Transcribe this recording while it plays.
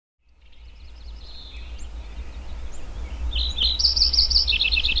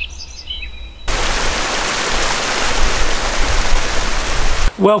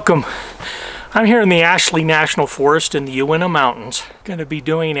Welcome. I'm here in the Ashley National Forest in the Uinta Mountains. Going to be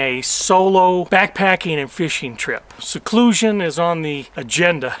doing a solo backpacking and fishing trip. Seclusion is on the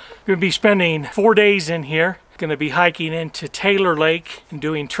agenda. Going to be spending 4 days in here. Going to be hiking into Taylor Lake and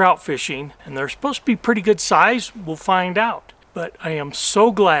doing trout fishing, and they're supposed to be pretty good size. We'll find out. But I am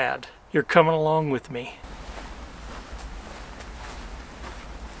so glad you're coming along with me.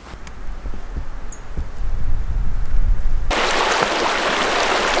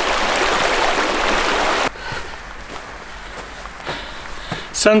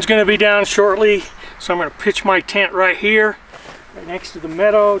 Sun's going to be down shortly, so I'm going to pitch my tent right here, right next to the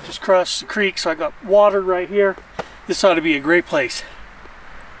meadow, just across the creek, so I got water right here. This ought to be a great place.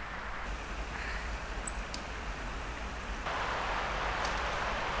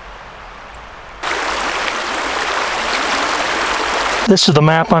 This is the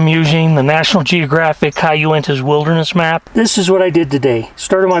map I'm using, the National Geographic Uinta's Wilderness Map. This is what I did today.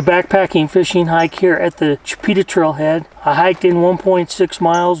 Started my backpacking fishing hike here at the Chipeta Trailhead. I hiked in 1.6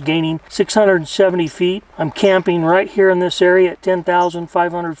 miles, gaining 670 feet. I'm camping right here in this area at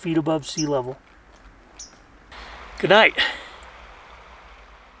 10,500 feet above sea level. Good night.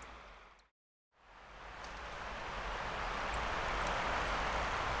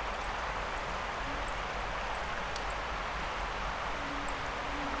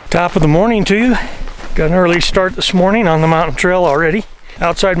 Top of the morning to you. Got an early start this morning on the mountain trail already.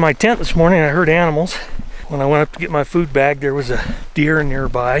 Outside my tent this morning I heard animals. When I went up to get my food bag there was a deer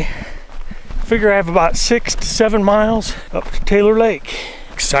nearby. I figure I have about 6 to 7 miles up to Taylor Lake.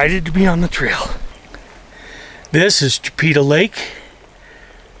 Excited to be on the trail. This is Chipeta Lake.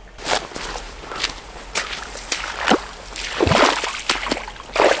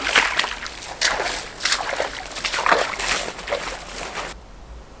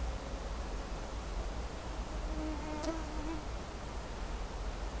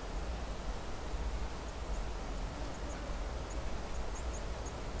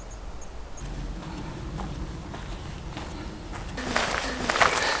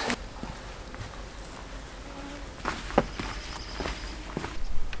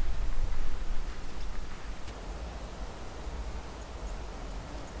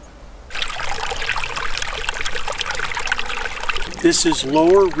 This is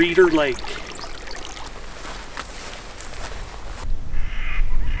Lower Reeder Lake.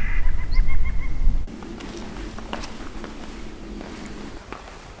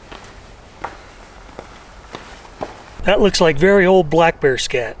 That looks like very old black bear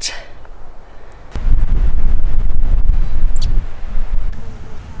scats.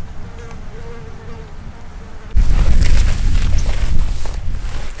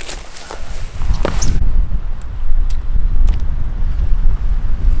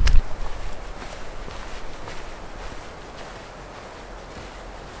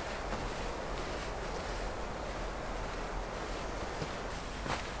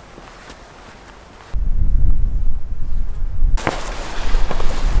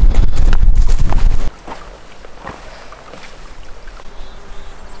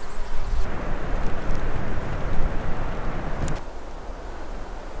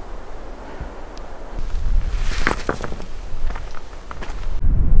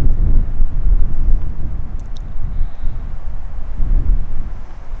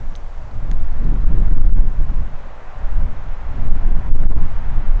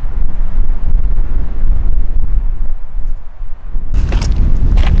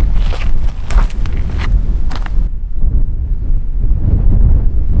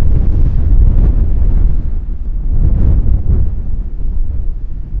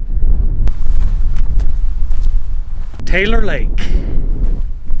 Taylor Lake.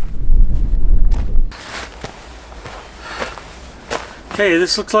 Okay,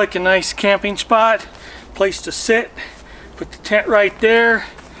 this looks like a nice camping spot, place to sit. Put the tent right there.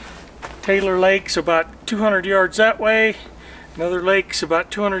 Taylor Lake's about 200 yards that way. Another lake's about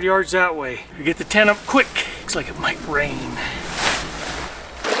 200 yards that way. You get the tent up quick. Looks like it might rain.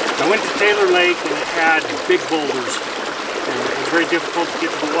 I went to Taylor Lake and it had big boulders. And it was very difficult to get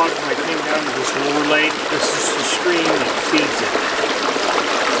to the water when I came down to this lower lake. This is the stream that feeds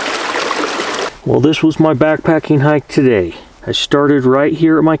it. Well, this was my backpacking hike today. I started right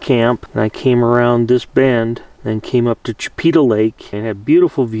here at my camp and I came around this bend and came up to Chipeta Lake and had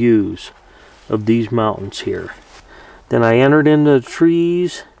beautiful views of these mountains here. Then I entered into the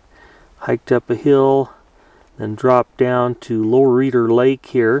trees, hiked up a hill, then dropped down to Lower Reeder Lake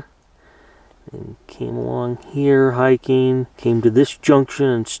here. And came along here hiking, came to this junction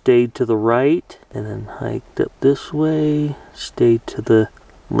and stayed to the right, and then hiked up this way, stayed to the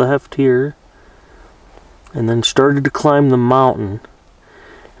left here, and then started to climb the mountain.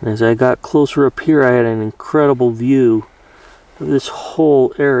 And as I got closer up here, I had an incredible view of this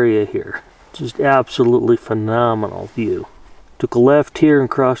whole area here. Just absolutely phenomenal view. Took a left here and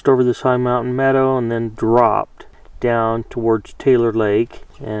crossed over this high mountain meadow and then dropped down towards Taylor Lake,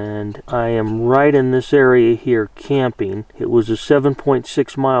 and I am right in this area here camping. It was a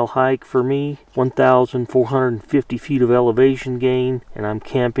 7.6 mile hike for me, 1,450 feet of elevation gain, and I'm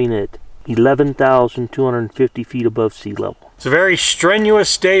camping at 11,250 feet above sea level. It's a very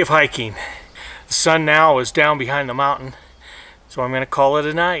strenuous day of hiking. The sun now is down behind the mountain, so I'm going to call it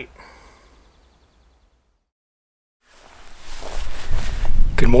a night.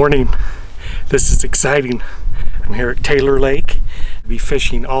 Good morning. This is exciting. I'm here at Taylor Lake. I'll be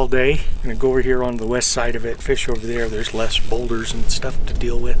fishing all day. I'm going to go over here on the west side of it, fish over there. There's less boulders and stuff to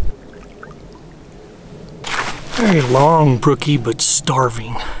deal with. Very long brookie, but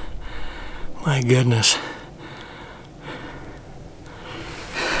starving. My goodness.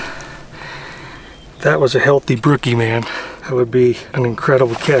 That was a healthy brookie, man. That would be an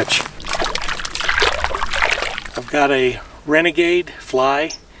incredible catch. I've got a renegade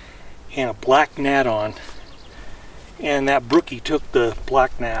fly and a black gnat on, and that brookie took the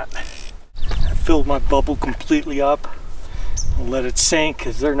black gnat. I filled my bubble completely up. I'll let it sink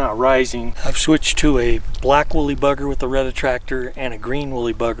because they're not rising. I've switched to a black woolly bugger with a red attractor and a green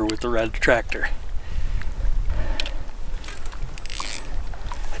woolly bugger with a red attractor.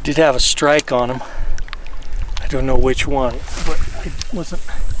 I did have a strike on him. I don't know which one, but I wasn't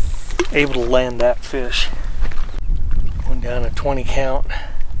able to land that fish. Going down a 20 count.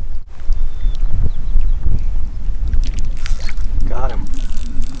 Got him.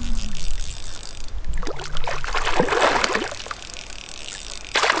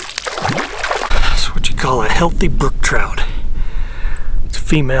 That's what you call a healthy brook trout. It's a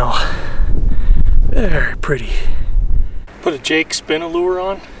female. Very pretty. Put a Jake spin lure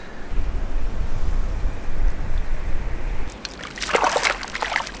on.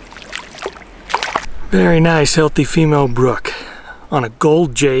 Very nice, healthy female brook on a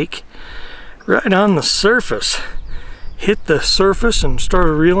gold Jake right on the surface. Hit the surface and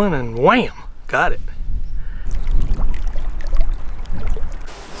started reeling, and wham, got it.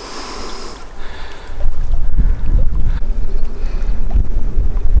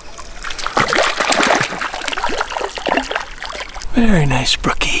 Very nice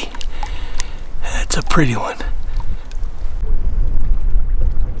brookie. That's a pretty one.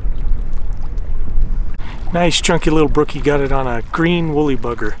 Nice chunky little brookie, got it on a green woolly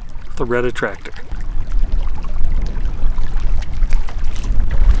bugger with a red attractor.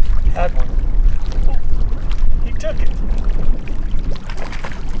 Had one. Oh, he took it.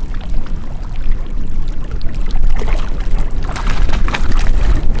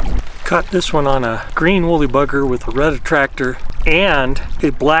 Caught this one on a green woolly bugger with a red attractor and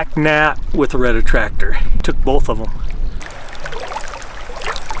a black gnat with a red attractor. Took both of them.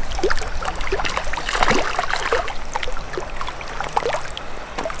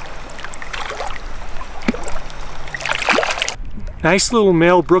 Nice little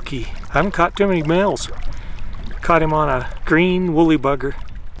male brookie. I haven't caught too many males. Caught him on a green woolly bugger.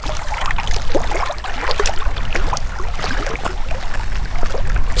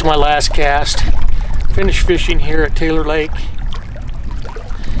 It's my last cast. Finished fishing here at Taylor Lake.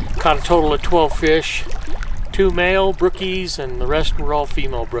 Caught a total of 12 fish. 2 male brookies and the rest were all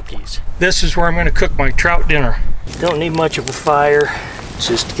female brookies. This is where I'm going to cook my trout dinner. Don't need much of a fire.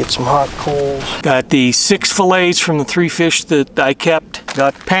 Just to get some hot coals. Got the 6 fillets from the 3 fish that I kept.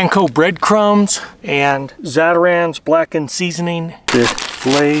 Got panko breadcrumbs and Zatarain's blackened seasoning. The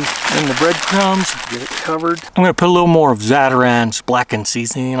fillet and the breadcrumbs, get it covered. I'm gonna put a little more of Zatarain's blackened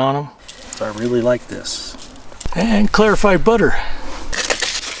seasoning on them. So I really like this. And clarified butter.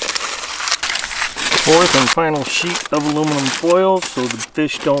 4th and final sheet of aluminum foil so the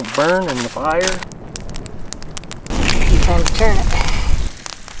fish don't burn in the fire. Time to turn it.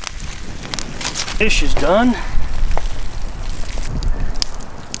 Fish is done,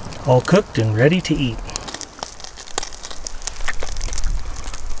 all cooked and ready to eat.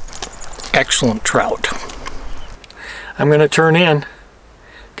 Excellent trout. I'm going to turn in.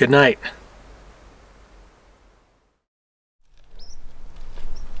 Good night.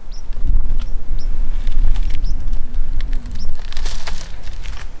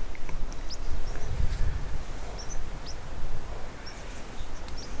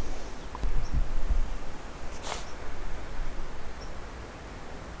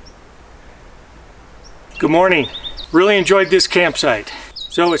 Good morning. Really enjoyed this campsite.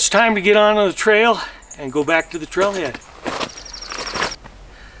 So it's time to get on the trail and go back to the trailhead.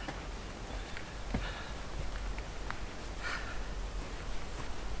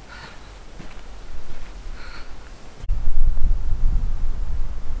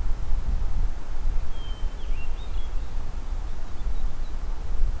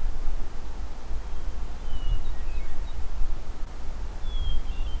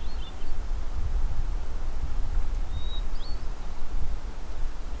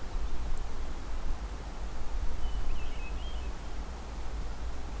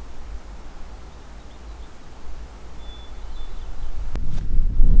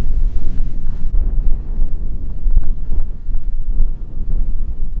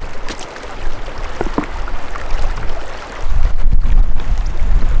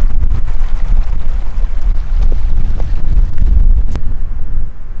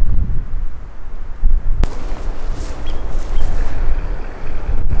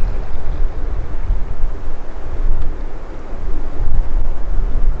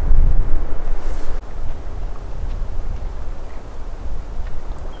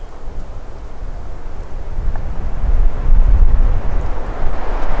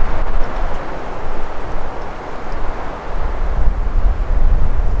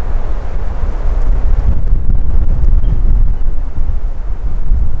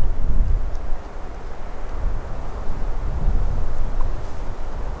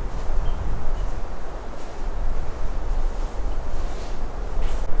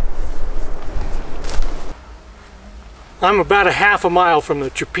 I'm about a half a mile from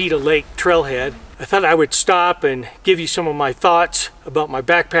the Chipeta Lake trailhead. I thought I would stop and give you some of my thoughts about my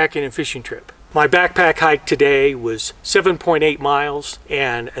backpacking and fishing trip. My backpack hike today was 7.8 miles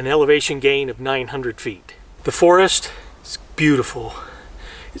and an elevation gain of 900 feet. The forest is beautiful.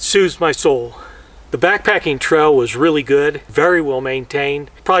 It soothes my soul. The backpacking trail was really good, very well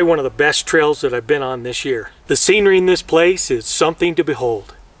maintained, probably one of the best trails that I've been on this year. The scenery in this place is something to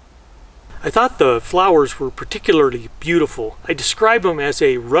behold. I thought the flowers were particularly beautiful. I describe them as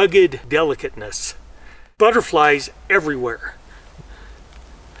a rugged delicateness. Butterflies everywhere.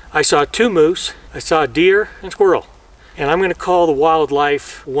 I saw 2 moose, I saw a deer and squirrel. And I'm going to call the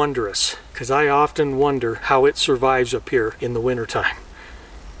wildlife wondrous, because I often wonder how it survives up here in the wintertime.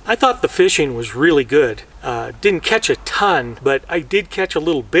 I thought the fishing was really good. Didn't catch a ton, but I did catch a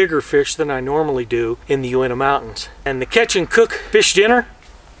little bigger fish than I normally do in the UINTA Mountains. And the catch and cook fish dinner?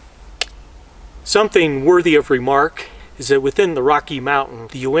 Something worthy of remark is that within the Rocky Mountain,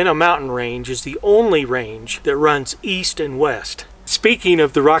 the UINTA mountain range is the only range that runs east and west. Speaking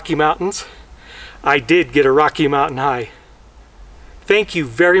of the Rocky Mountains, I did get a Rocky Mountain high. Thank you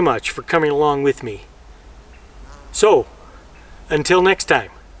very much for coming along with me. So, until next time.